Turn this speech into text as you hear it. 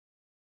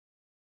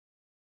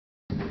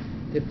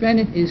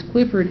Defendant is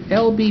Clifford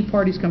L.B.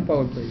 Parties come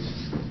forward,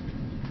 please.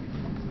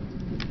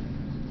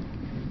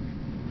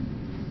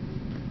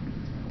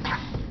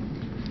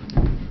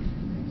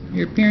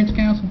 Your appearance,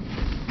 counsel.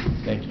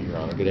 Thank you, Your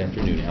Honor. Good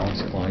afternoon.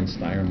 Alex Klein,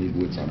 Steyer,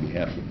 Leibowitz on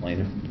behalf of the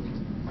plaintiff.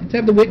 Let's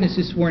have the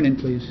witnesses sworn in,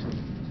 please.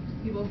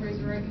 You both raise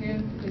your right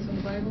hand, place on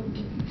the Bible.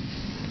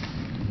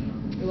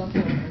 Your left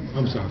hand.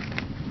 I'm sorry.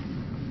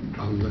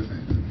 I'm left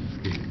hand.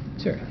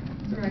 Sir.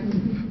 Correct.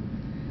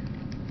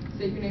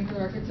 State your name for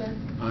the record, sir.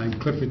 I'm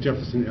Clifford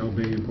Jefferson,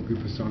 L.B. and Public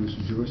Personage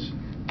Jewish.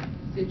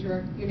 State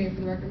your name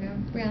for the record,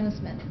 ma'am. Brianna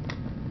Smith.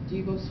 Do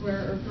you both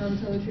swear or affirm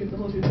to tell the truth, the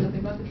whole truth, and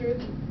nothing but the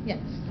truth? Yes.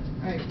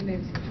 All right, your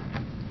name's...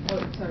 Oh,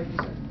 sorry, you,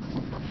 sir.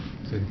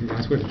 So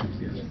I swear the truth,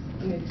 yes.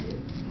 Your name's you.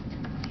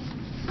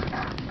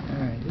 All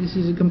right. This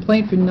is a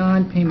complaint for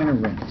non-payment of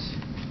rent.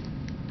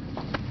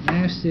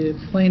 Ask the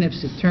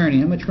plaintiff's attorney,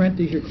 how much rent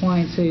does your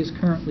client say is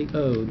currently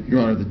owed? Your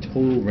Honor, the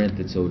total rent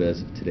that's owed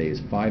as of today is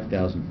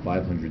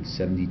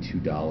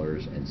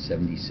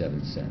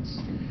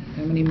 $5,572.77.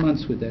 How many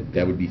months would that be?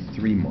 That would be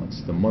 3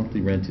 months. The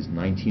monthly rent is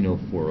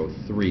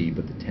 $1904.03,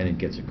 but the tenant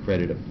gets a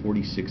credit of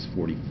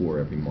 $46.44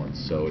 every month,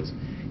 so it's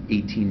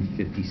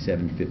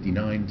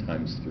 $1857.59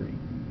 times 3.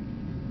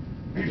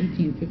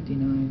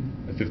 1859.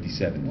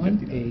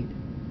 57.59.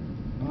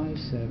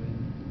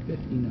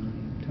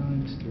 1857.59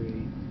 times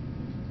 3.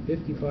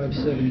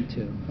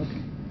 5572.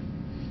 Okay.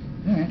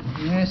 All right.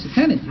 You ask the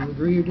tenant, do you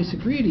agree or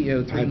disagree that you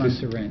owe 3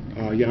 months of rent?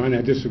 Your Honor,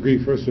 I disagree.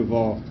 First of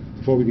all,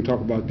 before we can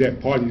talk about debt,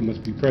 parties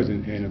must be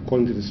present, and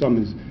according to the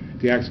summons,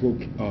 the actual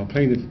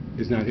plaintiff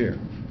is not here.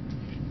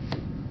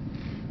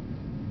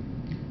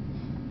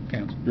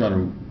 Counsel. Your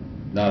Honor,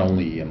 not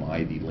only am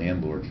I the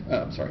landlord,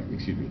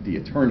 the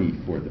attorney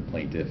for the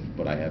plaintiff,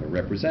 but I have a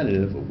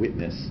representative, a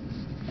witness,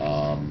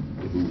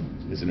 who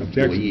is an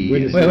employee.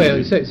 Wait.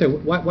 So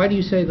why do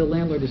you say the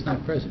landlord is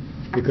not present?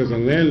 Because the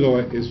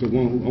landlord is the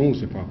one who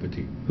owns the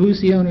property. Who's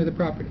the owner of the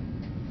property?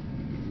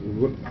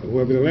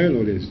 Whoever the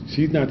landlord is.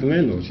 She's not the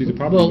landlord. She's the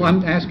property Well,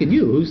 landlord. I'm asking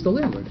you, who's the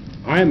landlord?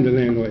 I am the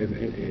landlord.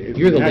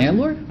 You're the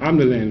landlord? I'm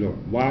the landlord.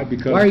 Why?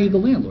 Because... Why are you the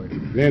landlord?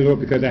 Landlord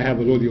because I have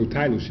a lodial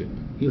titleship.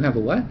 You have a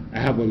what? I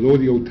have a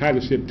lodial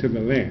titleship to the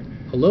land.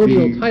 A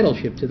lodial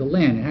titleship to the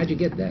land, and how'd you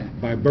get that?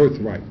 By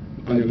birthright.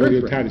 By Under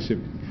lodial birthright. titleship.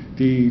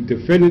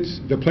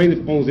 The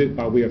plaintiff owns it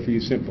by way of fee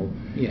simple.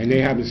 Yeah. And they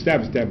have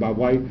established that by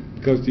why?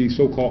 Because the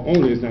so-called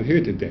owner is not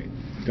here today.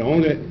 The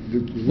owner, the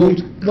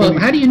rules... Well,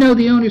 how do you know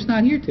the owner's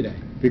not here today?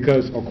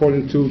 Because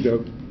according to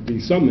the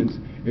summons,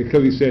 it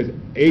clearly says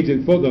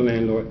agent for the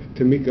landlord,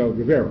 Tamika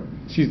Rivera.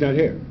 She's not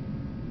here.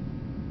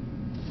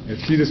 If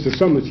she just the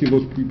summons, she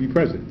must be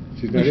present.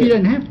 She's not She here.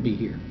 doesn't have to be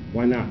here.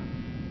 Why not?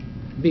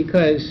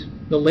 Because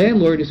the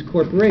landlord is a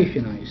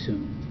corporation, I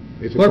assume.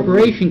 It's a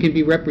Corporation can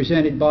be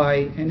represented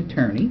by an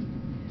attorney,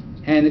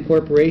 and the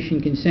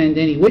corporation can send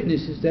any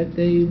witnesses that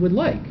they would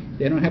like.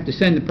 They don't have to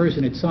send the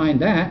person that signed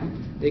that.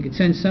 They could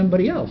send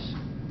somebody else.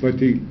 But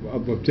the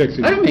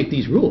objection... I don't make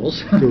these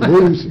rules. The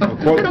rules... I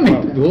don't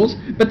make the rules,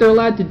 but they're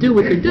allowed to do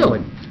what they're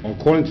doing.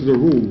 According to the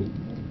rule,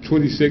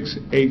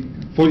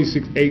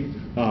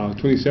 46.8,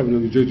 27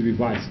 of the New Jersey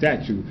Revised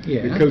Statute,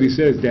 Yeah. it clearly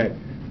says that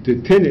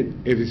the tenant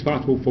is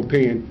responsible for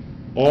paying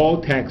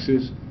all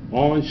taxes,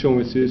 all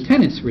insurances,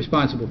 Tenant's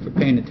responsible for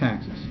paying the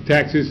taxes.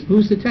 taxes.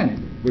 Who's the tenant?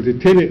 But the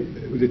tenant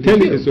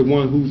you. is the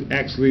one who's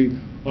actually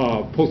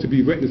supposed to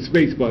be renting the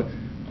space, but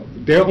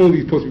they're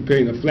only supposed to be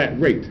paying a flat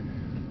rate.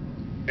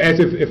 As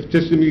if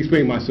just let me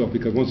explain myself,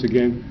 because once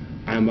again,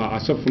 I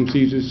suffer from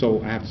seizures,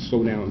 so I have to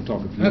slow down and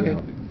talk. Okay.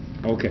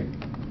 Okay.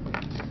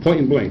 Point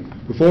and blank.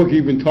 Before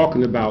even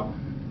talking about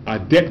a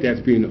debt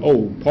that's being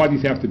owed,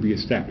 parties have to be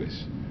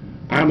established.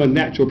 I'm a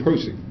natural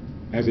person,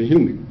 as a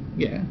human,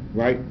 Yeah.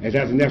 right? As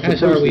a natural As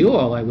person. are we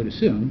all, I would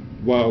assume.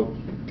 Well,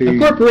 A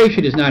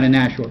corporation is not a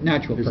natural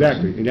person.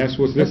 exactly, and that's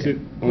what's listed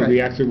Okay. on Right.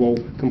 the actual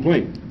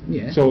complaint.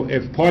 Yeah. So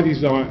if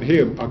parties aren't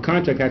here, a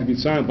contract has to be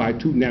signed by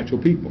two natural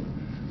people.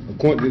 A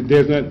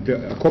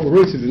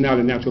corporation is not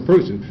a natural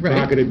person, so how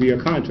Right. could it be a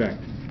contract?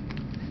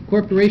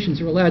 Corporations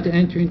are allowed to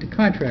enter into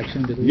contracts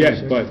under the law. Yes,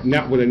 sir. but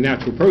not with a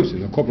natural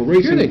person. A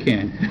corporation... Sure they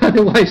can.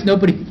 Otherwise,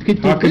 nobody could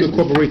do How can a business.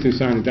 corporation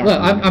sign a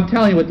document? Well, I'm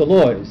telling you what the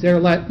law is. They're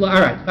allowed. Well,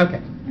 all right. Okay.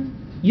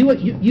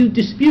 You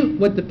dispute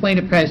what the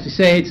plaintiff has to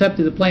say. It's up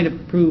to the plaintiff to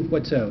prove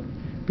what's owed.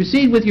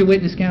 Proceed with your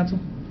witness, counsel.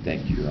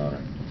 Thank you, Your Honor.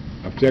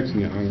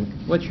 Objection, Your Honor.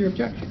 What's your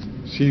objection?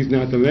 She's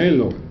not the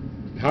landlord.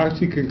 How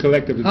she can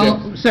collect the debt?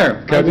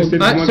 Sir, Can I just say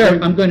this one sir,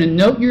 thing? I'm going to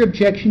note your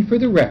objection for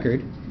the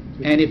record,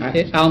 and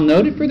I'll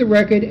note it for the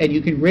record, and you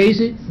can raise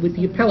it with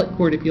the appellate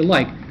court if you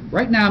like.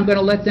 Right now, I'm going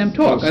to let them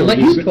talk. Oh, I so let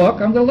you you said-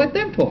 talk. I'm going to let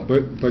them talk.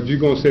 But you're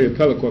going to say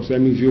appellate court, so that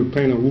means you're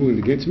planning on ruling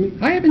against me?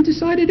 I haven't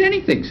decided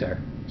anything, sir.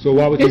 So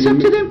why would It's you... up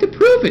to them to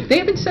prove it. They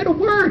haven't said a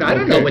word. I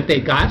don't know Okay. what they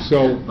got.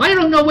 So- I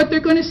don't know what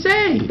they're going to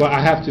say. But I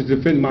have to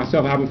defend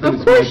myself. I haven't finished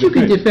Of course my you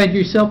can defense. defend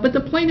yourself, but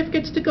the plaintiff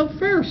gets to go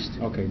first.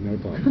 Okay, no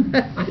problem.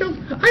 I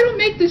don't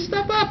make this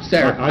stuff up,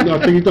 sir. I know, I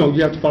think you don't.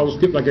 You have to follow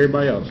script like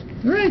everybody else.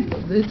 All right.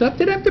 It's up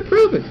to them to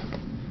prove it.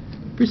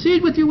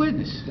 Proceed with your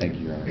witness. Thank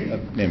you, Your Honor.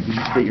 Ma'am, could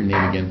you state your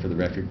name again for the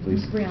record,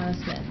 please? Brianna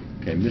Smith.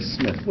 Okay, Ms.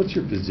 Smith, what's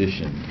your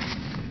position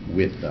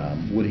with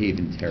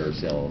Woodhaven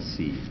Terrace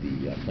LLC,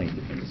 the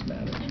plaintiff in this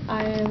matter?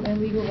 I am a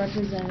legal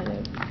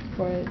representative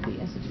for the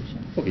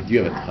institution. Okay, do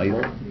you have a title?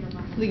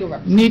 Legal You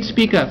representative. need to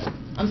speak up.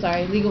 I'm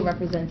sorry, legal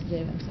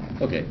representative, I'm sorry.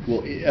 Okay,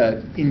 well,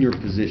 in your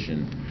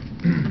position,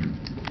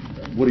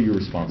 what are your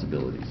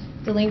responsibilities?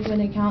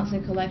 Delinquent accounts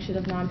and collection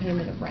of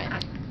non-payment of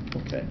rent.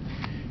 Okay.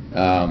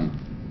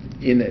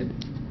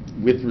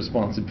 With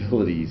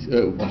responsibilities,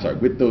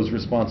 with those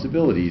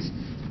responsibilities,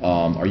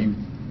 are you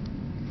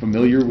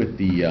familiar with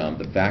the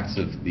facts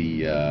of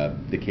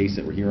the case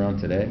that we're here on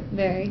today?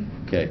 Very.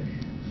 Okay.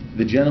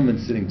 The gentleman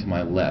sitting to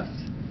my left,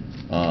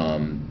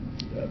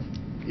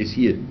 is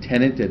he a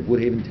tenant at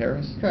Woodhaven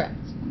Terrace? Correct.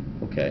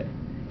 Okay.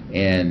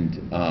 And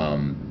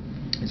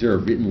is there a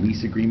written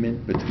lease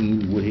agreement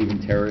between Woodhaven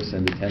Terrace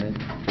and the tenant?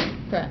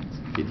 Correct.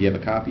 Do you have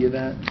a copy of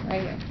that?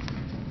 Right here.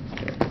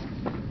 Okay.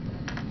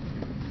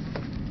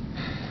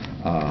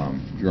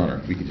 Your Honor,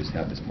 if we could just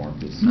have this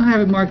marked as... I'll have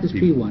it marked as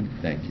P1.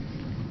 Thank you.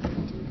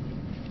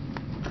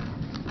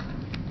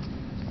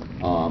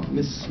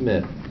 Ms.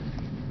 Smith,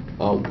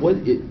 what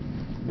is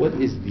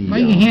the... Why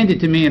don't you hand it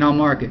to me and I'll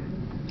mark it?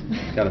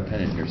 Got a pen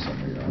in here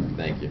somewhere, Your Honor.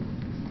 Thank you.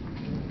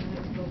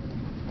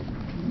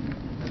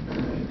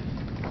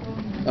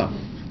 Oh,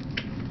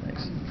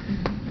 thanks.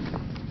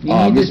 You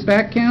need this Ms.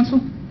 back, counsel?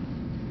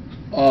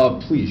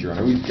 Please, Your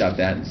Honor, we've got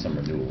that in some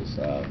renewals.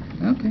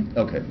 Okay.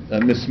 Okay,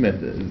 Ms.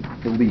 Smith,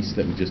 the lease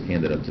that we just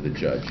handed up to the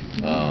judge,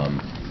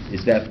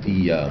 is that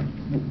the,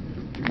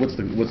 what's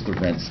the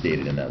rent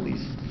stated in that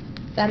lease?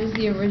 That is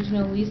the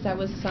original lease that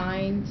was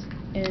signed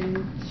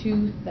in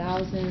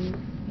 2000.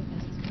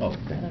 Oh,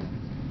 okay.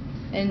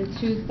 In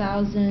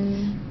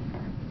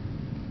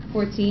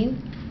 2014.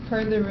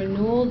 Per the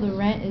renewal, the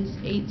rent is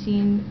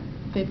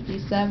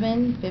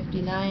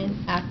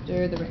 $1857.59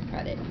 after the rent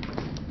credit.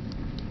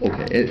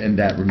 Okay, and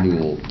that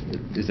renewal,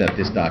 is that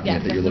this document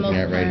Yes, that you're that's the looking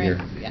at most right here?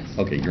 current, yes.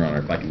 Okay, Your Honor,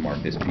 if I can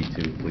mark this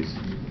P2, please.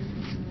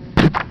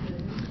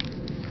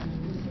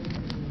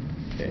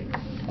 Okay.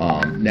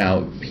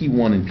 Now,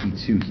 P1 and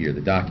P2 here,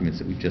 the documents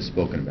that we've just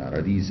spoken about,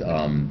 are these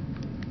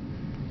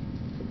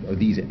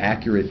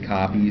accurate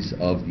copies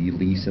of the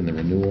lease and the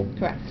renewal?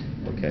 Correct.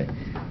 Okay.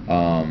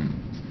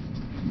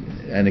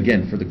 And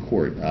again, for the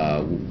court,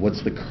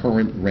 what's the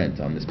current rent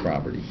on this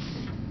property?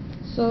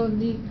 So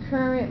the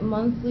current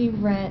monthly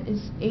rent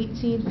is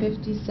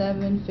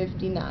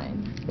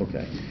 $1857.59.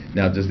 Okay.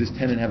 Now, does this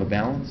tenant have a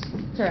balance?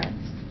 Correct.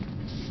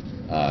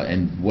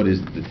 And what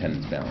is the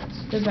tenant's balance?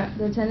 The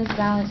tenant's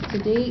balance to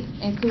date,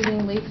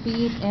 including late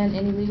fees and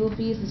any legal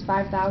fees, is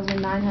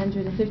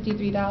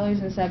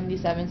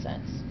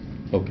 $5,953.77.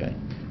 Okay.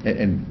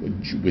 And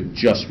with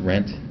just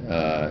rent,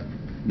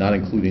 not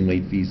including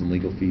late fees and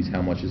legal fees,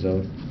 how much is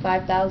owed?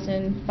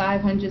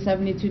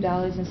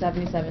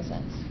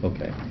 $5,572.77.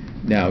 Okay.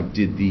 Now,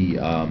 did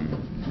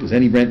has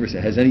any rent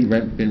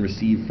been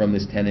received from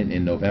this tenant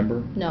in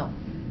November? No.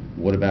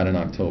 What about in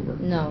October?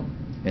 No.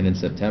 And in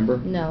September?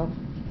 No.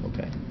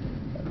 Okay.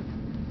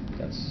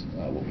 That's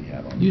what we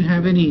have on. Do you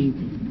have any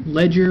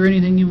ledger or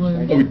anything you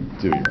want? Oh, we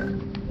do, Your Honor.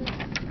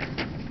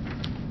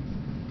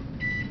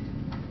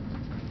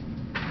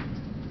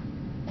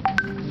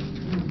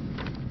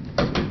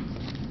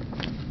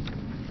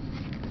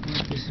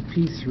 This is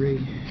P3.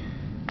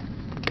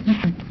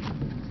 Okay.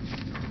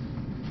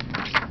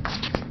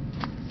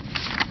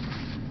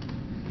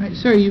 All right,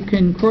 sir, you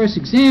can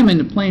cross-examine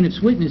the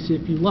plaintiff's witness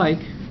if you like.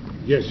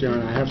 Yes, Your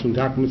Honor, I have some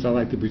documents I'd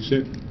like to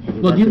present.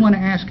 Well, do you want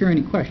to ask her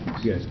any questions?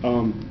 Yes.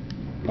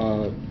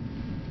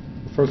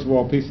 First of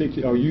all, please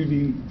state,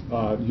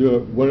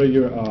 what are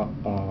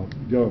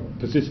your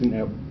position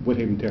at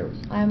Woodhaven Terrace?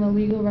 I am a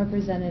legal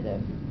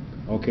representative.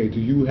 Okay,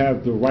 do you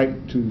have the right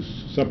to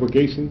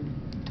subrogation?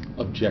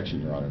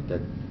 Objection, Your Honor.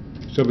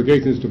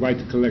 Subrogation is the right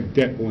to collect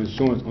debt or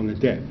insurance on the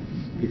debt.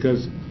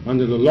 Because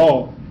under the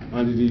law,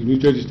 under the New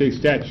Jersey State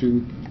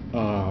Statute,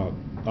 Are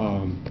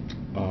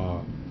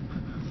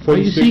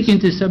you seeking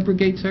to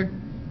subrogate, sir?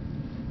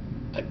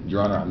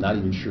 Your Honor, I'm not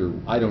even sure,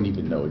 I don't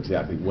even know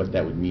exactly what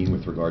that would mean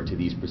with regard to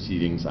these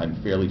proceedings. I'm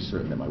fairly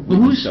certain that my Well,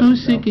 witness doesn't know.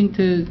 who's seeking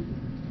to...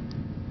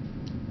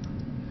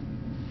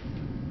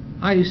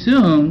 I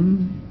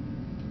assume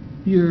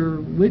your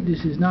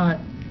witness is not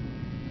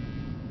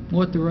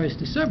authorized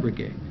to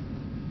subrogate.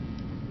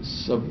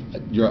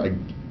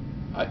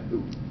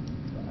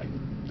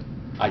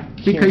 I can't...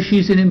 Because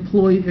she's an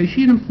employee, is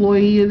she an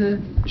employee of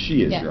the...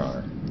 She is, Yes. Your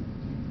Honor.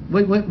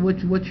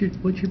 What's your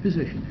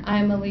position? I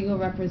am a legal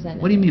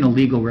representative. What do you mean a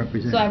legal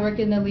representative? So I work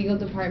in the legal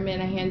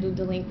department. I handle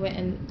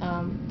delinquent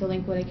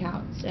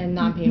accounts and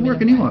non-payment. You work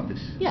of in the rent.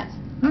 office? Yes.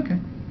 Okay.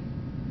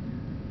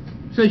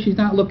 So she's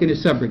not looking to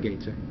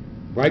subrogate, sir?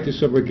 Right to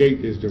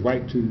subrogate is the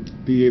right to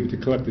be able to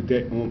collect the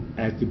debt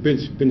as the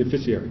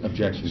beneficiary.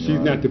 Objection, Your She's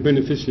Honor. not the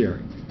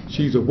beneficiary.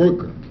 She's a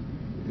worker.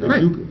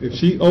 Right.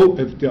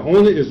 If the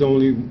owner is the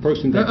only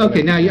person that...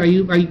 Okay, now, collects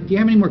the debt. do you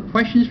have any more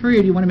questions for her,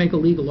 or do you want to make a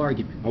legal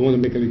argument? I want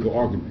to make a legal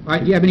argument. All right,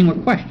 do you have any more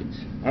questions?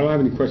 I don't have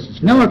any questions.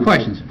 for No her more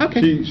because questions.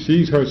 Okay.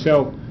 She's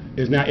herself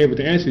is not able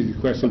to answer these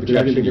questions because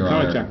I didn't make a Your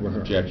Honor. contract with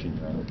her. Objection,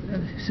 Your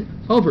Honor.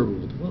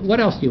 Overruled. What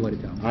else do you want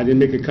to tell me? I didn't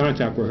make a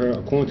contract with her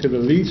according to the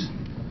lease,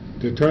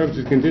 the terms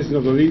and conditions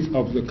of the lease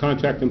of the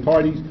contracting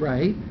parties.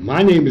 Right,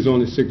 My name is on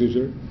the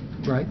signature.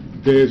 right.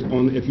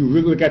 If you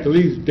really look at the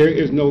lease, there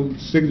is no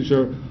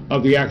signature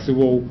of the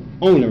actual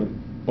owner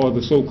or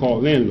the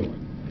so-called landlord.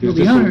 There's Well,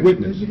 the just owner, a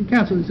witness.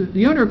 Counsel, is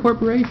the owner a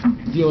corporation?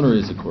 The owner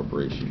is a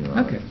corporation, Your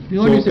Honor. Okay, the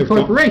owner is a if the-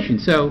 corporation,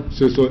 so,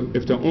 So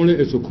if the owner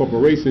is a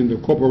corporation, the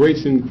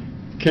corporation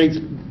can't,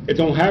 it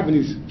don't have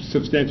any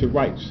substantial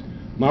rights.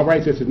 My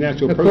rights as a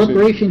natural a person.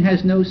 corporation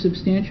has no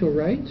substantial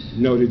rights?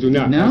 No, they do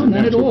not. No, as a not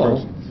at natural all.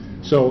 person.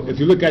 So if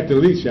you look at the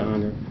lease, Your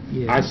Honor,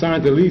 Yeah. I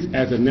signed the lease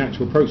as a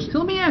natural person. So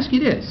let me ask you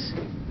this.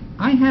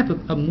 I have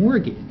a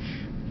mortgage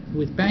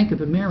with Bank of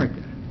America.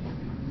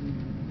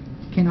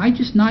 Can I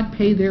just not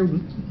pay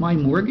my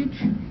mortgage?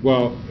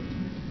 Well,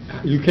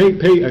 you can't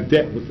pay a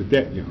debt with a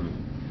debt, Your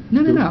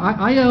Honor. No.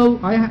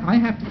 I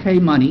have to pay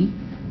money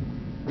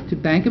to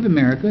Bank of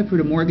America for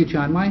the mortgage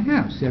on my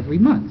house every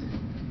month.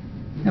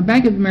 Now,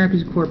 Bank of America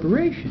is a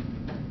corporation.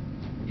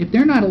 If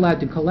they're not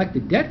allowed to collect the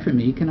debt from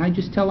me, can I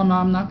just tell them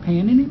I'm not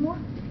paying anymore?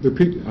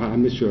 Repeat, I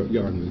missed your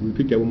argument.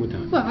 Repeat that one more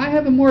time. Well, I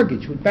have a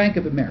mortgage with Bank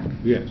of America,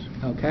 Yes.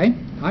 okay?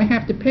 I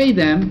have to pay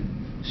them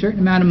a certain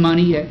amount of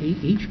money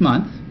each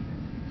month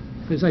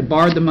because I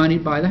borrowed the money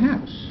to buy the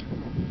house.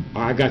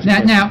 I got you.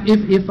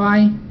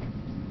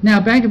 Now,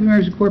 Bank of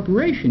America is a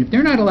corporation. If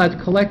they're not allowed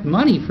to collect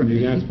money from me,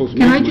 You're not supposed to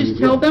can make I money just as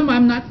tell well. them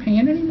I'm not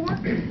paying anymore?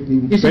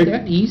 Is it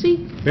that easy?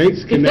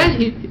 Banks cannot.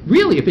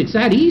 Really, if it's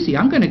that easy,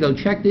 I'm going to go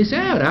check this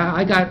out.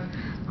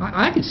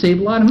 I could save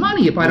a lot of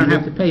money if I don't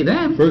have to pay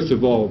them. First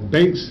of all,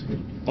 banks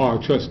are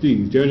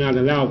trustees. They're not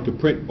allowed to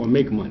print or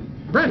make money.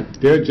 Right.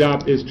 Their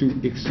job is to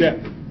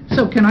accept.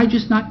 So can I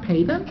just not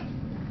pay them?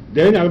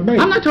 They're not a bank.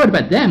 I'm not talking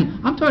about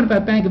them. I'm talking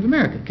about Bank of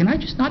America. Can I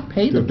just not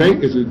pay The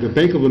them?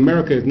 Bank of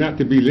America is not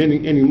to be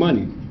lending any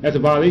money. That's a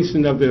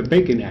violation of the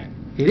Banking Act.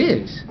 It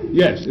is.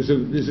 Yes, it's a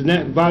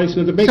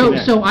violation of the Banking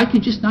Act. So I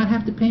could just not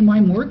have to pay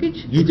my mortgage?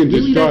 You It's can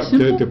really that discharge,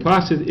 simple? the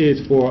process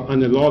is for,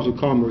 under laws of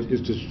commerce,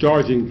 is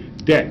discharging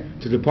debt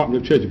to the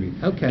Department of Treasury.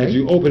 Okay. As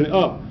you open it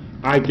up,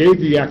 I gave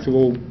the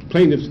actual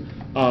plaintiffs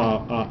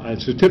a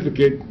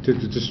certificate to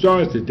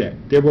discharge the debt.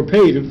 They were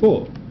paid in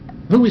full.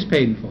 Who was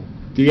paid in full?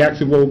 The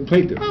actual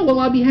plaintiff. Oh, well,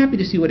 I'll be happy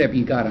to see whatever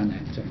you got on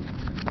that, sir.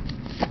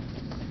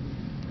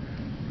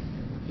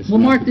 It's We'll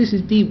not- mark this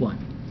as D1.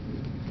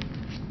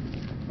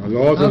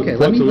 Laws of, Okay, according to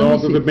let me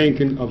laws of see. the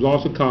banking, of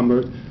laws of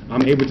commerce,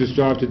 I'm able to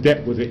discharge the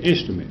debt with an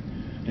instrument.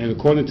 And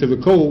according to the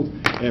code,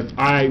 if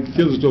I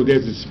feel as though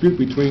there's a dispute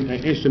between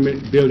an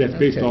instrument bill that's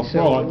based Okay, off so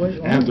fraud,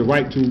 what- I have the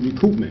right to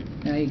recoupment.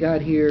 Now you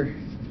got here.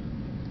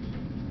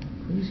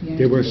 Louisiana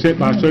They were sent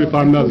by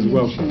certified mail as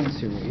well, sir.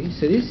 Chancery.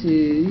 So this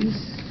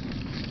is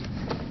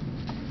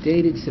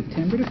dated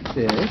September the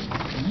 5th. All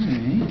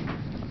right.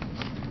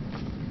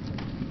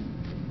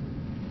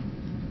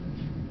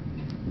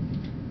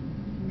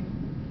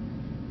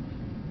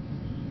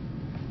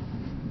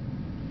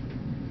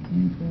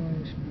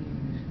 Invoice,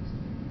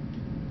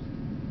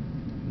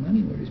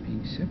 money orders being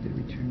accepted,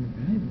 return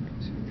of valuable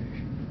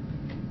consideration.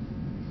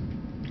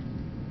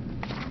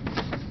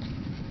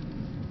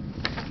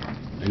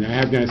 And I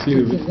have not seen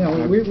it.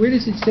 Now, where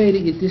does it say that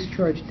you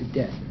discharged the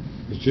debt?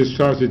 It's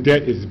discharge of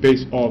debt is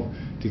based off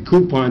the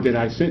coupon that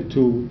I sent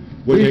to.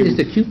 Is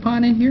the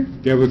coupon in here?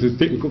 There was a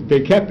thing, they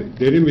kept it.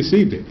 They didn't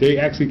receive it. They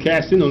actually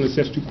cashed in on the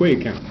Sestuque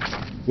account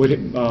with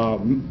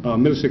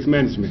Middlesex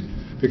Management,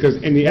 because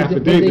in the What did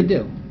affidavit. they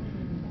do?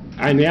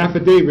 In the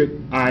affidavit,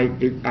 I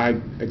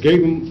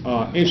gave them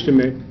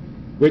instrument,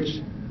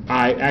 which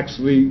I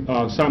actually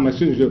signed my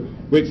signature,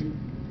 which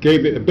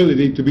gave it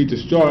ability to be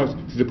discharged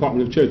to the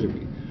Department of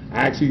Treasury.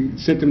 I actually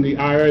sent them the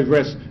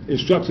IRS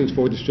instructions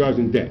for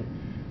discharging debt.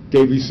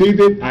 They received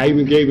it. I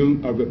even gave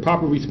them a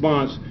proper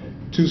response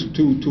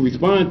to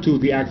respond to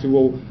the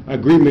actual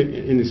agreement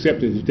and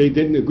acceptance. If they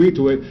didn't agree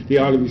to it, they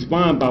ought to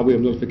respond by way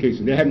of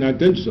notification. They have not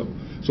done so.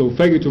 So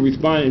failure to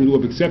respond in lieu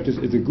of acceptance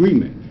is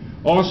agreement.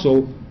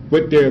 Also,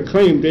 with their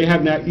claim, they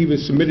have not even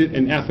submitted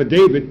an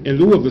affidavit in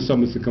lieu of the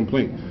summons to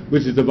complaint,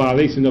 which is the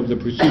violation of the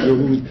procedure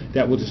rules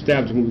that was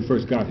established when we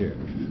first got here.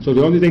 So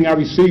the only thing I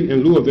received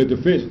in lieu of their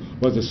defense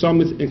was a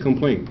summons and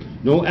complaint.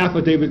 No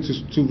affidavit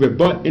to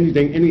rebut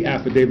any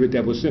affidavit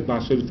that was sent by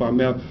certified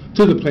mail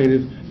to the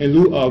plaintiff in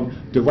lieu of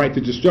the right to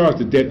discharge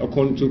the debt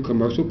according to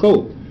commercial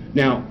code.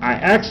 Now, I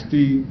asked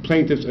the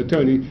plaintiff's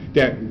attorney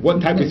that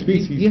what type of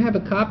species. Do you have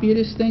a copy of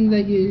this thing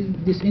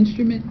this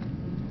instrument?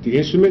 The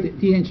instrument?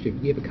 The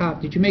instrument. You have a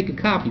copy. Did you make a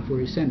copy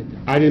before you sent it to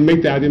them? I didn't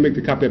make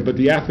the copy, but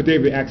the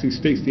affidavit actually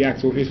states the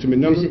actual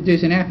instrument number.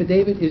 There's an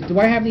affidavit. Do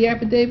I have the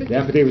affidavit? The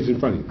affidavit's in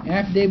front of you.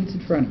 Affidavit's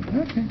in front of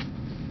me. Okay.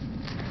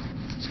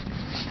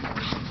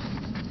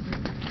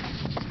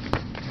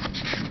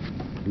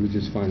 Let me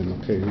just find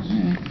my page. All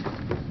right.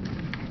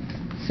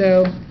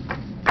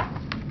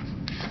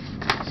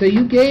 So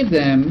you gave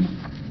them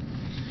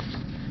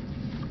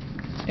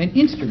an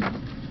instrument,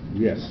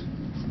 Yes,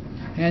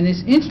 and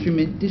this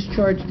instrument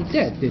discharged the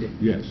debt, did it?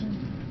 yes.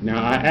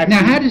 Now, I actually.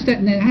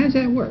 Now, how does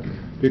that work?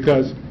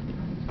 Because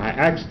I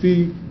asked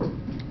the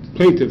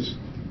plaintiffs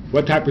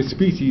what type of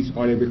species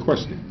are they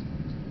requesting.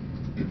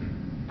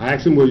 I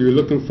asked him, were you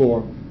looking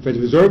for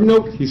Federal Reserve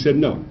notes? He said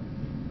no.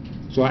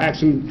 So I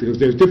asked him, because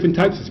there's different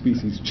types of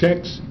species,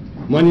 checks,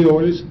 money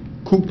orders,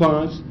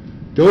 coupons.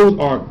 Those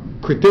are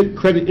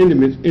credit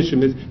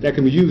instruments that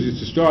can be used as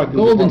discharge.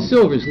 Gold and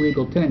silver is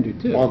legal tender,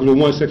 too. Article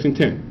 1, Section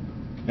 10.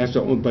 That's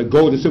the only, but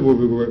gold and silver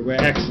were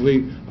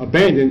actually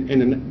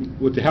abandoned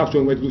with the House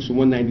Joint Resolution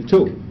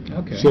 192.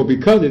 Okay. So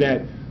because of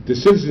that, the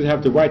citizens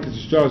have the right to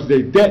discharge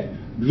their debt,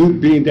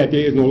 being that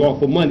there is no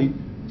lawful money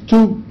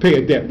to pay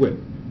a debt with.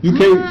 You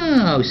can't.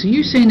 Oh, so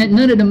you're saying that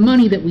none of the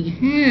money that we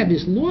have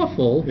is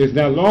lawful. It's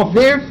not lawful.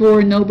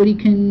 Therefore, nobody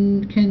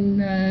can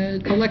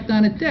collect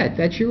on a debt.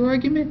 That's your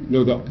argument?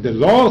 No, the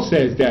law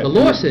says that. The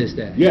law says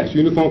that. Yes,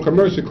 Uniform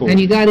Commercial Code. And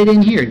you got it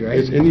in here, right?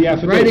 It's in the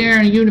affidavit. Right there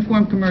in the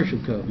Uniform Commercial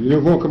Code.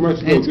 Uniform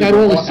Commercial Code. And it's got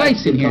all the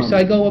sites in here. So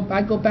I go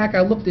back,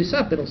 I look this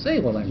up. It'll say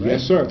all that, right?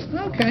 Yes, sir.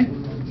 Okay.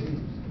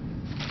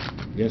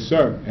 Yes,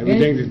 sir.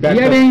 Everything is Do backed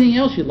you have up. anything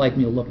else you'd like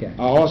me to look at?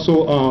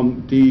 Also,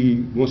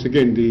 once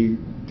again, the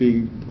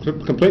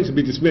complaint should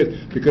be dismissed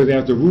because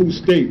as the rules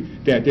state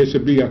that there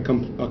should be a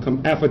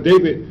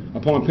affidavit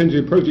upon penalty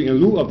of perjury in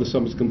lieu of the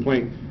summons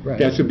complaint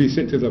that should be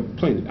sent to the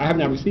plaintiff. I have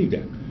not received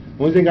that.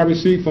 The only thing I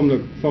received from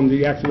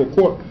the actual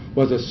court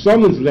was a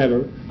summons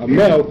letter, a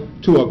mail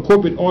to a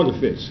corporate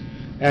orifice.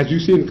 As you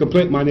see in the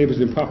complaint, my name is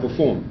in proper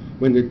form.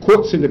 When the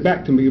court sent it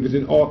back to me, it was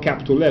in all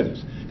capital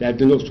letters. That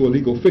denotes to a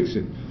legal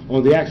fiction.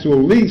 On the actual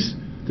lease,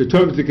 the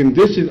terms and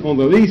conditions on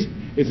the lease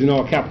is in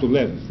all capital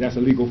letters. That's a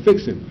legal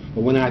fiction.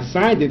 But when I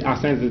signed it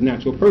as a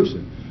natural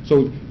person.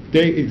 So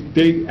they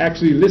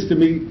actually listed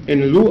me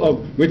in lieu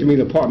of renting me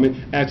an apartment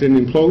as an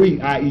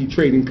employee, i.e.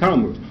 trade and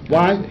commerce.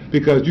 Why?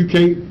 Because you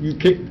can't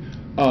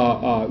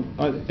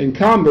in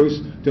commerce,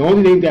 the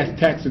only thing that's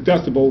tax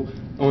deductible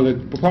on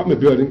an apartment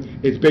building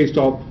is based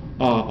off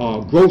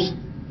gross,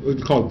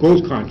 what's called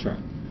gross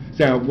contract.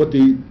 So what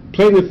the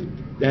plaintiff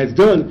has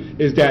done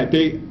is that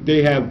they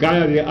have got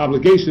out of their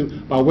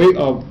obligation by way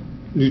of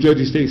New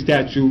Jersey State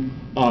Statute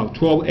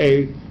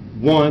 12A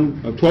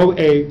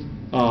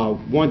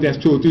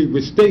 1-203,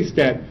 which states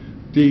that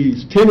the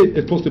tenant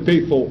is supposed to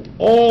pay for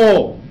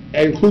all,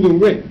 including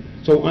rent.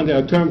 So under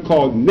a term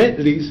called net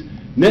lease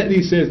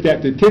says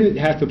that the tenant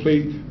has to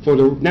pay for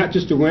not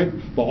just the rent,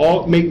 but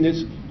all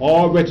maintenance,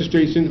 all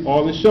registration,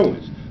 all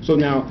insurance. So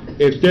now,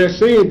 if they're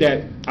saying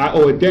that I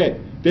owe a debt,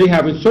 they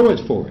have insurance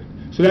for it.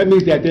 So that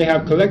means that they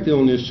have collected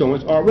on the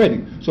insurance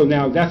already. So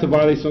now that's a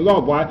violation of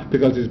law. Why?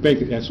 Because it's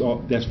banking. That's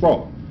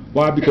fraud.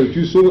 Why? Because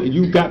you sued and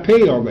you got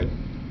paid already.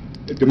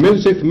 The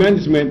Administrative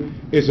Management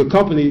is a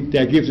company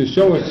that gives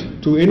insurance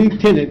to any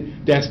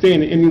tenant that's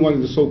staying in any one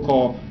of the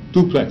so-called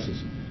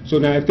duplexes. So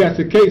now, if that's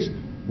the case,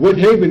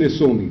 Woodhaven is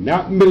suing me,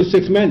 not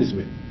Middlesex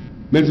Management.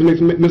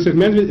 Middlesex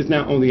Management is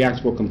not only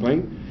asked for a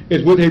complaint;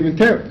 it's Woodhaven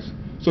Terrace.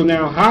 So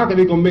now, how are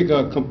they going to make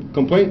a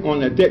complaint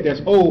on a debt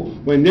that's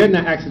owed when they're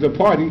not actually the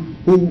party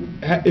who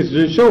is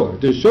the insurer?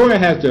 The insurer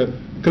has to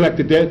collect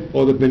the debt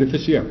or the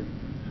beneficiary.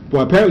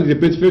 Well, apparently the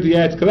beneficiary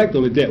has to collect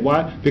on the debt.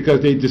 Why?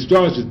 Because they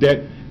discharged the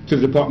debt to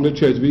the Department of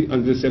Treasury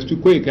under the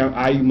S2 account,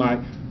 i.e. my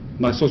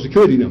Social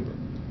Security number.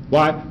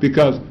 Why?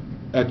 Because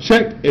a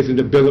check is in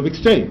the bill of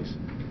exchange.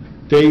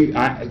 So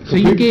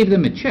you gave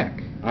them a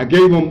check? I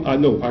gave them,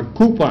 a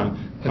coupon.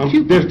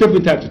 There's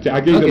different types of checks. I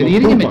gave them a you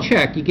didn't coupon. give them a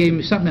check, you gave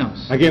them something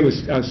else. I gave them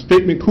a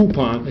statement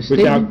coupon,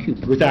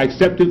 which I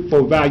accepted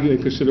for value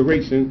and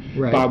consideration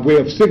by way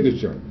of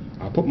signature.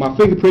 I put my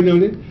fingerprint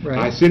on it,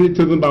 I sent it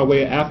to them by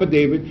way of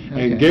affidavit,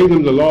 and gave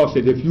them the law,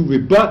 said if you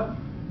rebut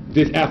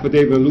this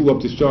affidavit in lieu of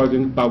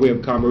discharging by way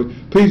of commerce,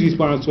 please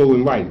respond so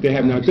in writing. They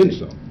have not done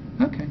so.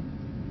 Okay.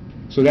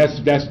 So that's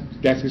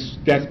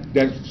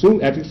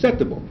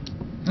acceptable.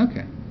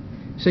 Okay.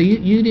 So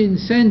you didn't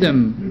send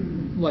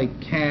them like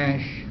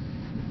cash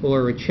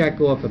or a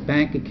check off a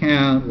bank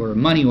account or a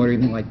money order,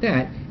 anything like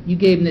that. You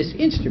gave them this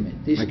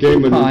instrument, this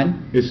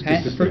coupon,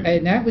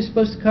 and that was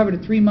supposed to cover the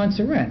 3 months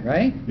of rent,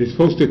 right? It's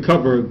supposed to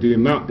cover the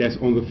amount that's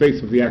on the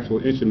face of the actual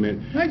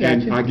instrument.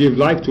 And I give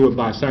life to it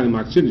by signing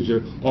my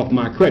signature off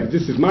my credit.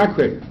 This is my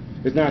credit.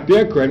 It's not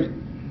their credit.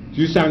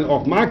 You sign it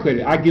off my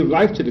credit. I give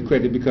life to the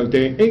credit because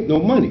there ain't no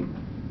money.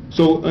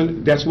 So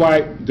that's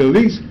why the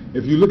lease,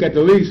 if you look at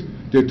the lease,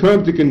 the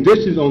terms and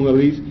conditions on the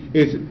lease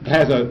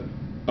has a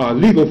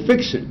legal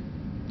fiction,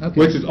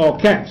 which is all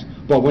caps.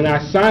 But when I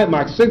sign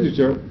my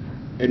signature,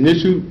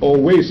 initial or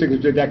waive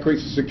signature, that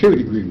creates a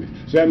security agreement.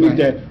 So that means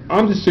that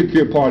I'm the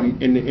secure party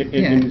in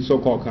the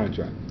so-called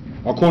contract,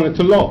 according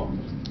to law.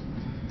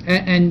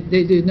 And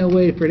there's no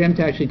way for them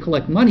to actually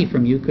collect money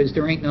from you because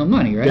there ain't no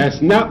money, right?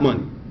 That's not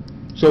money.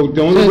 So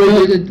the only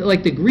way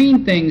like the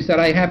green things that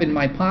I have in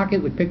my pocket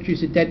with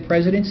pictures of dead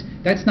presidents,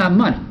 that's not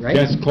money, right?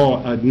 That's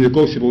called a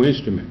negotiable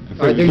instrument.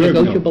 Are there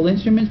negotiable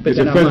instruments? But it's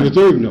a Federal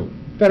Reserve note.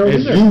 Federal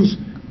Reserve. Used,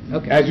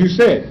 as you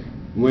said,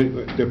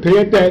 when they pay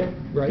a debt,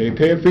 they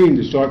pay a fee and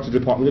discharge to the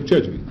Department of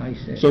Treasury. I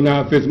see. So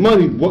now, if it's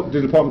money, what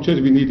does the Department of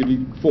Treasury need to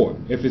be for?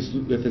 If it's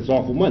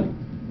lawful money,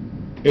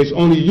 it's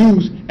only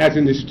used as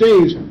an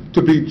exchange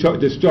to be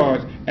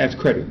discharged as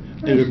credit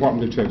in the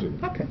Department of Treasury.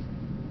 Okay.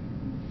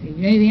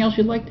 Anything else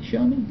you'd like to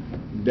show me?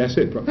 That's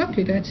it, bro.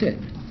 Okay, that's it.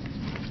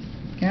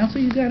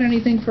 Counsel, you got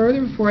anything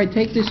further before I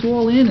take this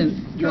all in?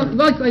 And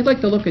I'd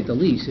like to look at the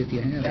lease if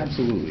you have it.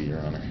 Absolutely, Your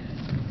Honor.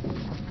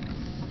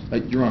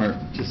 Your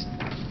Honor, just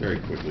very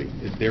quickly,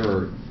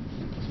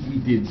 we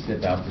did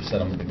step out for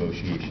settlement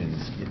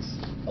negotiations. It's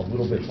a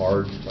little bit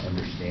hard to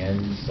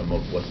understand some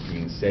of what's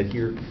being said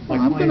here. Well,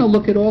 I'm going to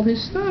look at all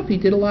his stuff. He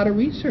did a lot of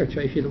research.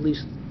 I should at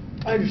least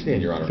I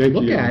understand, Your Honor.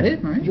 look at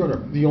it, right? Your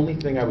Honor, the only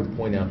thing I would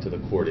point out to the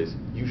court is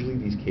usually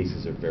these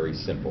cases are very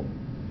simple.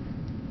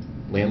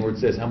 Landlord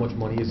says how much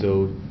money is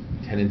owed.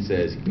 Tenant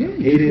says Yeah,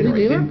 paid it or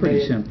usually they are didn't pretty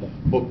pay it. simple.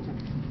 But,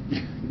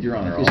 Your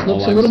Honor, This all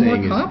looks a I'm little more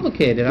saying is-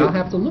 complicated. I'll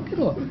have to look at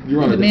all.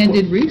 Your Honor, The man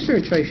the- did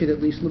research. I should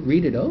at least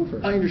read it over.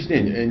 I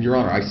understand, and Your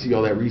Honor, I see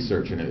all that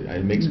research, and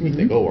it makes me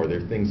think, oh, are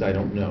there things I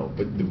don't know?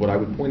 But what I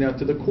would point out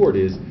to the court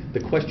is,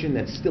 the question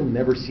that still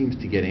never seems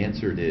to get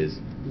answered is,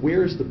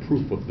 where's the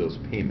proof of those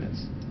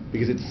payments?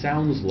 Because it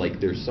sounds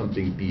like there's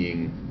something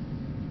being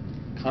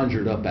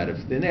conjured up out of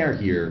thin air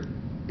here,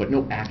 but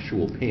no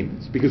actual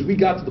payments. Because we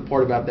got to the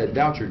part about that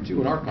voucher, too,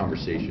 in our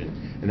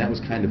conversation, and that was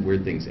kind of where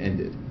things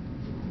ended.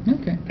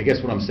 Okay. I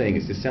guess what I'm saying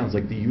is this sounds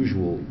like the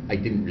usual, I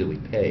didn't really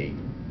pay,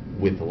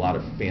 with a lot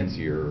of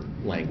fancier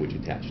language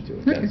attached to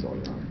it. Okay. That's all,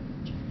 Your Honor.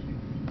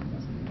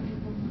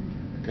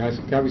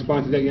 Can I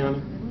respond to that, Your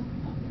Honor?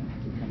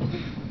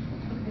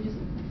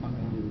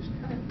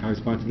 Can I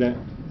respond to that?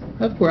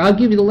 Of course. I'll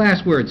give you the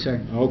last word,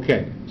 sir.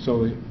 Okay,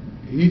 so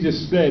he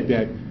just said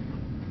that,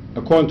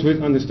 according to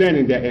his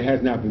understanding, that it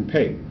has not been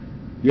paid.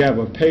 You have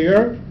a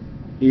payer,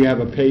 you have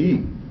a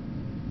payee.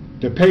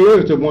 The payer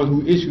is the one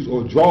who issues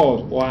or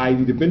draws, or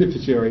i.e. the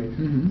beneficiary,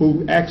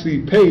 who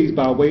actually pays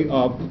by way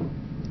of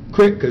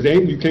credit, because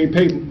you can't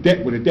pay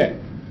debt with a debt.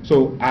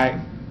 So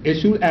I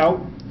issued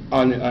out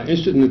a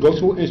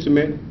negotiable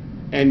instrument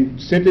and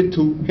sent it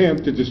to him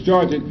to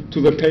discharge it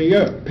to the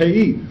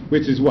payee,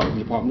 which is what? The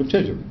Department of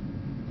Treasury.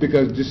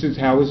 Because this is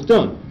how it's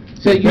done.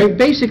 So you're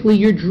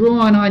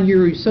drawing on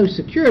your Social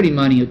Security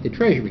money at the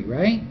Treasury,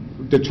 right?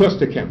 The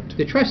trust account.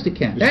 The trust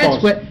account.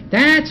 It's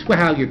That's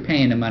how you're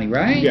paying the money,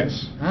 right?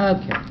 Yes.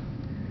 Okay. All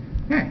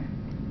right.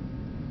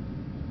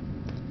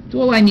 That's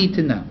all I need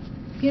to know.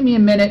 Give me a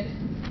minute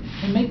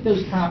and make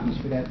those copies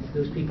for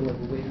those people that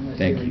were waiting.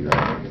 Thank you.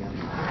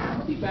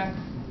 I'll be back.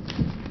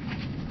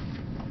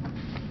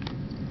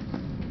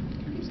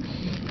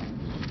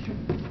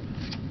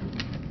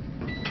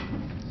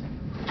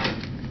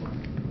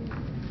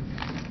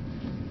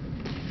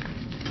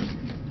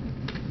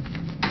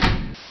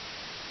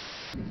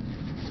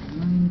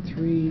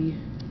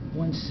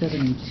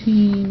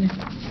 $117, and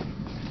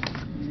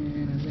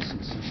I'm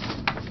missing something.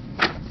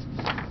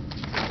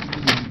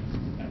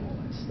 All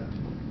that stuff.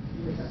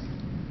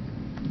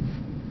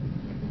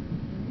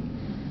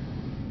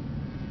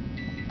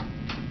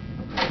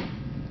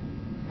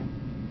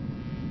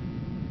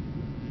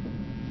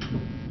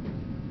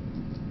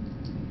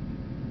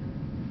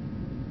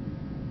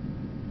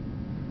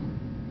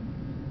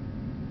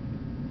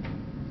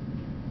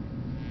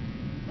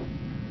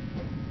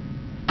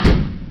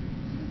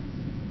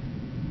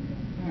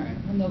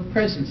 The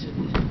presence of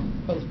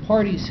both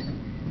parties.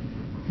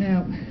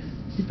 Now,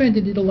 the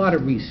defendant did a lot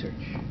of research.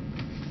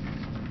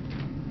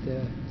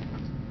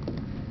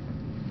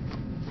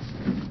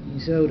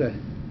 He's owed a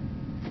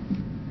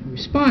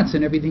response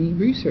on everything he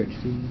researched.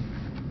 He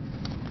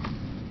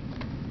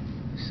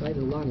cited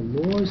a lot of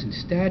laws and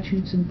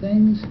statutes and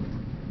things,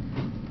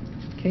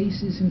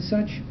 cases and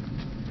such.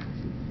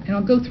 And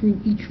I'll go through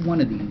each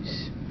one of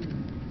these.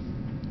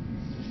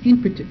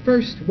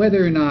 First,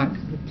 whether or not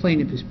the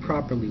plaintiff is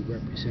properly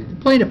represented.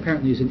 The plaintiff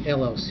apparently is an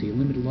LLC, a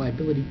limited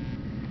liability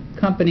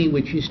company,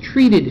 which is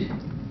treated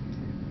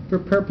for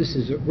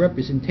purposes of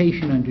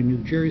representation under New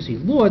Jersey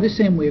law the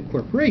same way a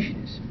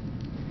corporation is.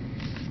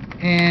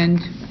 And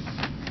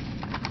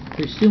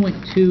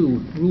pursuant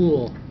to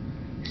Rule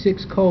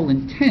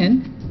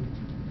 6:10,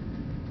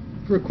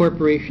 for a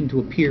corporation to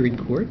appear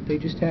in court, they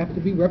just have to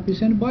be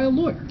represented by a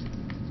lawyer.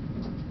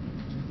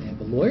 If they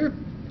have a lawyer,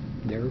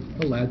 they're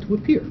allowed to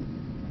appear.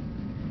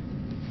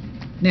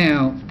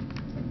 Now,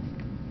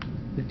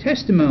 the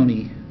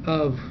testimony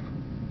of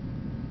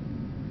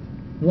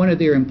one of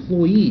their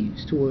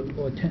employees to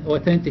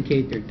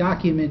authenticate their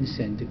documents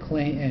and to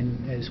claim,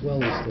 and as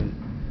well as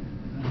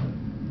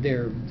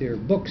their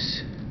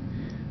books,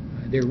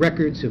 their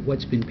records of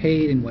what's been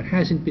paid and what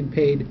hasn't been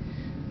paid,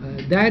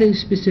 that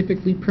is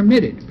specifically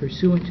permitted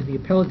pursuant to the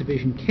Appellate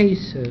Division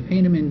case of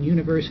Heinemann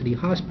University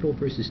Hospital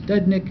versus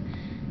Dudnick.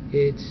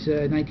 It's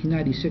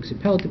 1996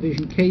 Appellate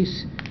Division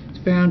case.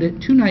 Found at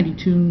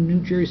 292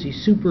 New Jersey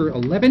Super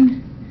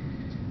 11,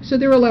 so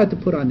they're allowed to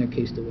put on their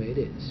case the way it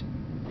is.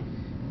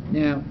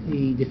 Now,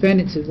 the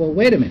defendant said, well,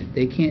 wait a minute,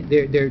 they can't,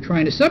 they're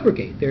trying to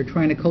subrogate, they're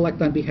trying to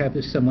collect on behalf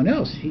of someone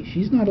else.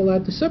 She's not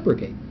allowed to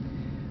subrogate.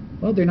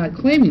 Well, they're not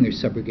claiming they're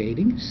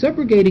subrogating.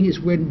 Subrogating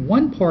is when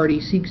one party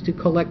seeks to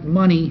collect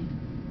money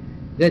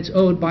that's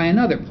owed by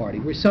another party,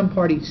 where some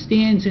party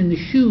stands in the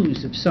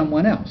shoes of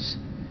someone else.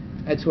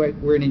 That's why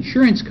we're an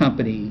insurance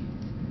company.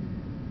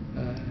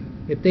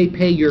 If they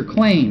pay your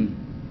claim,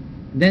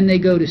 Then they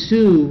go to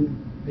sue.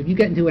 If you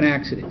get into an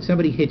accident,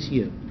 somebody hits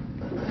you,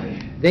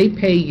 they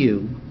pay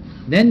you,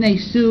 then they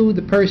sue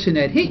the person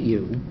that hit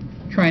you,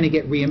 trying to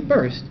get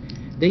reimbursed.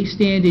 They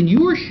stand in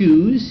your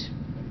shoes,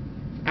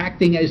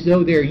 acting as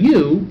though they're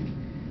you,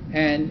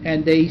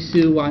 and they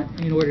sue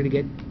in order to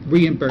get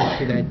reimbursed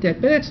for that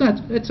debt. But that's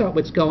not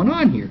what's going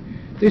on here.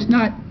 There's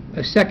not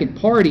a second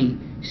party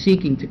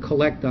seeking to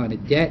collect on a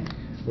debt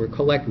or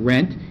collect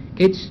rent.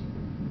 It's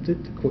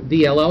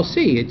the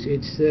LLC.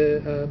 It's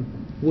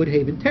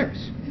Woodhaven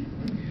Terrace.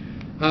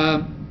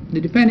 The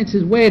defendant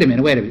says, wait a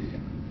minute.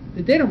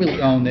 They don't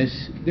really own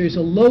this. There's a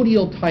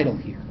lodial title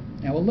here.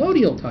 Now, a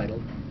lodial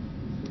title,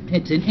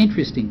 it's an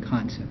interesting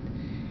concept.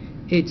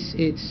 It's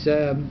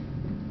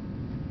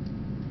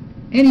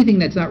anything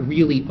that's not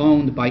really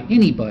owned by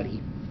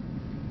anybody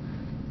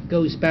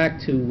goes back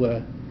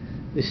to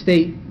the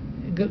state,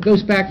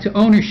 goes back to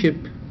ownership,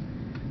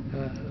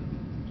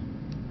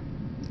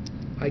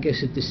 I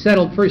guess, at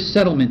the first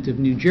settlement of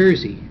New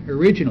Jersey,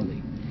 originally.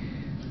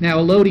 Now,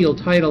 a lodial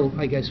title,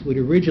 I guess, would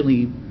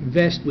originally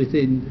vest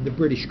within the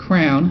British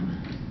Crown,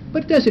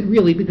 but it doesn't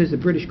really, because the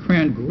British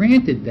Crown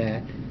granted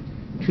that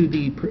to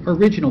the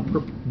original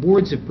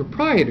boards of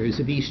proprietors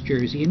of East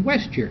Jersey and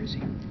West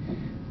Jersey.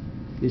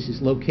 This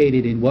is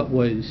located in what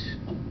was,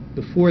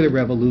 before the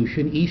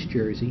Revolution, East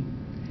Jersey.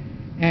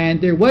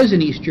 And there was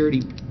an East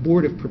Jersey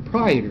Board of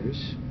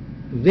Proprietors.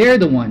 They're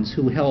the ones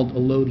who held a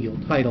lodial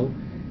title.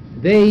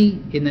 They,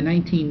 in the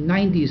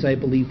 1990s, I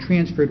believe,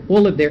 transferred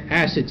all of their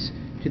assets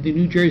to the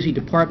New Jersey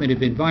Department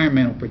of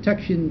Environmental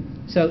Protection.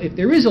 So if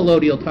there is a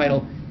lodial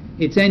title,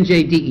 it's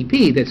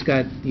NJDEP that's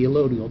got the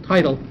lodial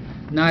title,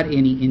 not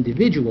any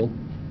individual.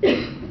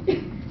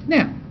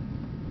 Now,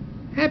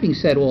 having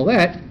said all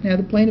that, now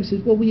the plaintiff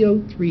says, well, we owe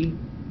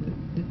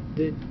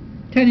the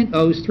tenant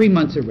owes 3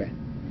 months of rent.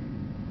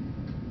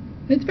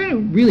 And the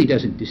defendant really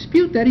doesn't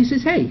dispute that. He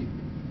says, hey,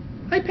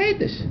 I paid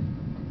this.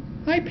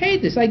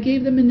 I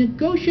gave them a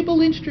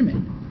negotiable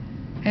instrument.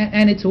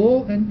 And it's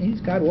all, and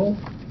he's got all,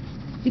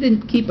 he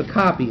didn't keep a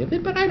copy of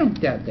it, but I don't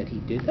doubt that he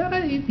did that.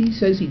 If he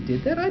says he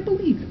did that, I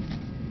believe him.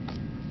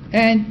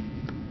 And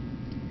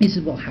he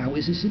said, well, how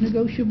is this a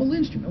negotiable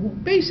instrument? Well,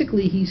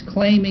 basically, he's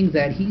claiming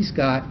that he's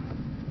got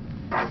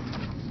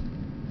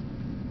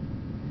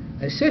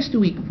a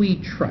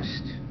cestueque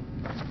trust.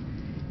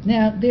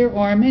 Now, there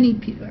are many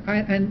people,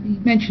 and he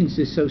mentions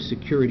the Social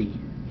Security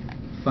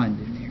fund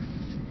in there.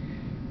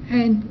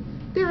 And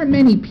there are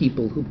many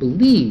people who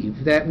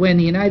believe that when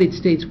the United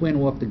States went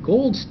off the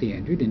gold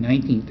standard in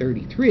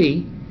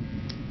 1933,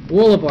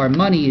 all of our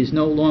money is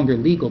no longer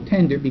legal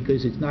tender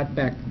because it's not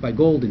backed by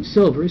gold and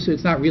silver, so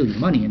it's not really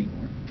money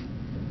anymore.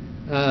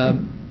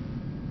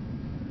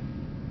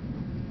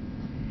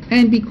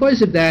 And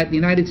because of that, the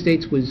United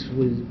States was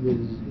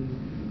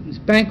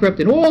bankrupt,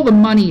 and all the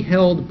money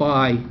held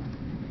by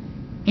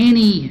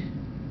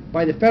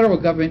the federal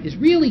government is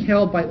really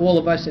held by all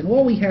of us, and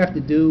all we have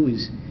to do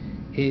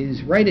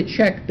is write a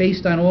check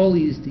based on all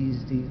this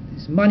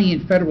money in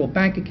federal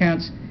bank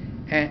accounts,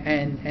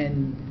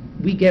 and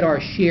we get our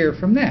share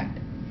from that.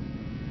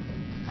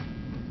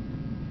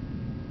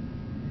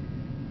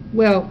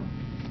 Well,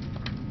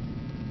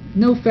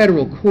 no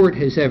federal court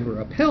has ever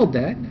upheld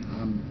that.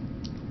 I'm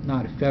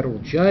not a federal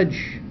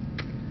judge.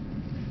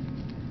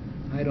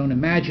 I don't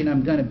imagine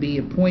I'm going to be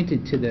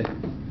appointed to the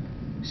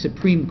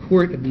Supreme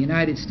Court of the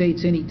United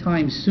States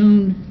anytime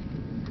soon.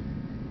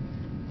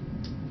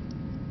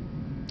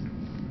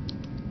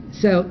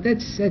 So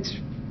that's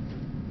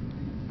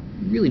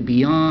really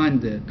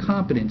beyond the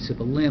competence of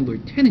a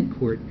landlord-tenant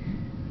court.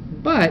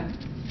 But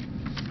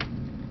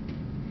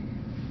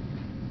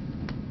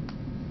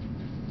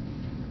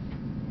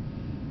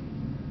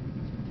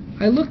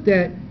I looked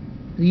at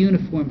the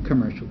Uniform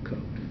Commercial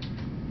Code,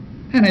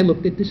 and I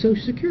looked at the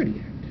Social Security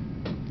Act.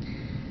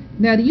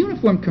 Now, the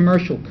Uniform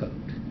Commercial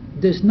Code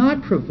does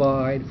not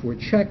provide for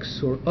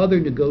checks or other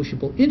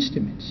negotiable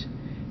instruments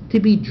to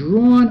be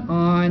drawn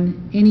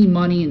on any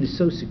money in the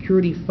Social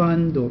Security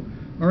Fund or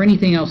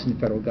anything else in the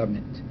federal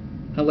government,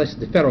 unless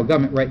the federal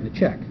government writing the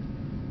check.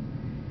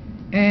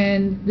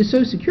 And the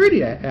Social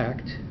Security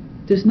Act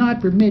does not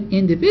permit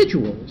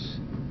individuals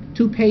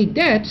to pay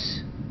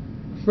debts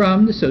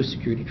from the Social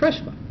Security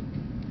Trust Fund.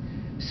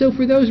 So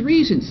for those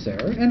reasons, sir,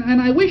 and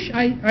I wish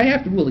I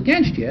have to rule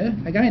against you.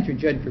 I got to enter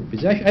judge for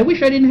possession. I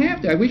wish I didn't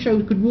have to. I wish I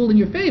could rule in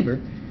your favor,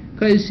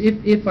 because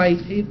if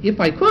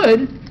I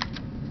could,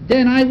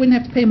 then I wouldn't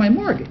have to pay my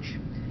mortgage.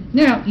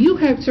 Now, you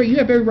have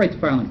every right to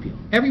file an appeal.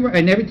 Every right.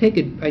 I never take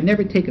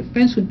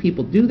offense when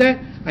people do that.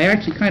 I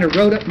actually kind of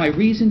wrote up my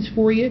reasons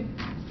for you,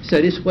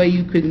 so this way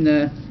you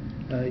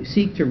can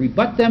seek to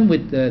rebut them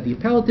with the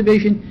appellate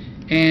division.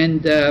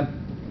 And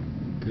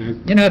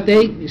you know,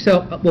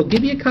 we'll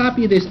give you a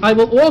copy of this. I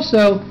will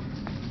also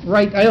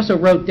write. I also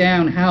wrote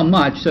down how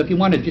much. So if you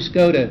want to just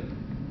go to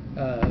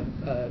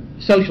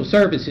social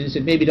services,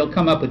 and maybe they'll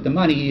come up with the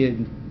money,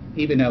 and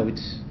even though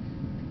it's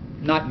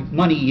not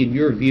money in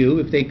your view,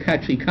 if they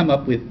actually come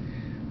up with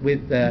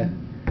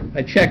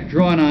a check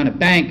drawn on a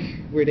bank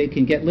where they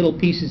can get little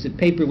pieces of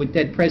paper with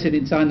dead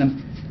presidents on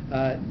them,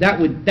 that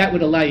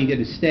would allow you to get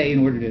a stay in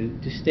order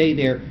to stay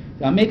there.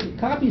 I'll make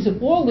copies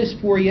of all this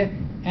for you,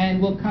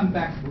 and we'll come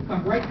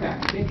right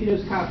back. Get you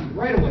those copies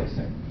right away,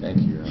 sir.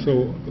 Thank you, Your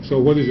Honor. So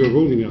what is your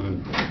ruling, Your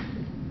Honor?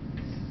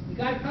 You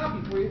got a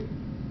copy for you?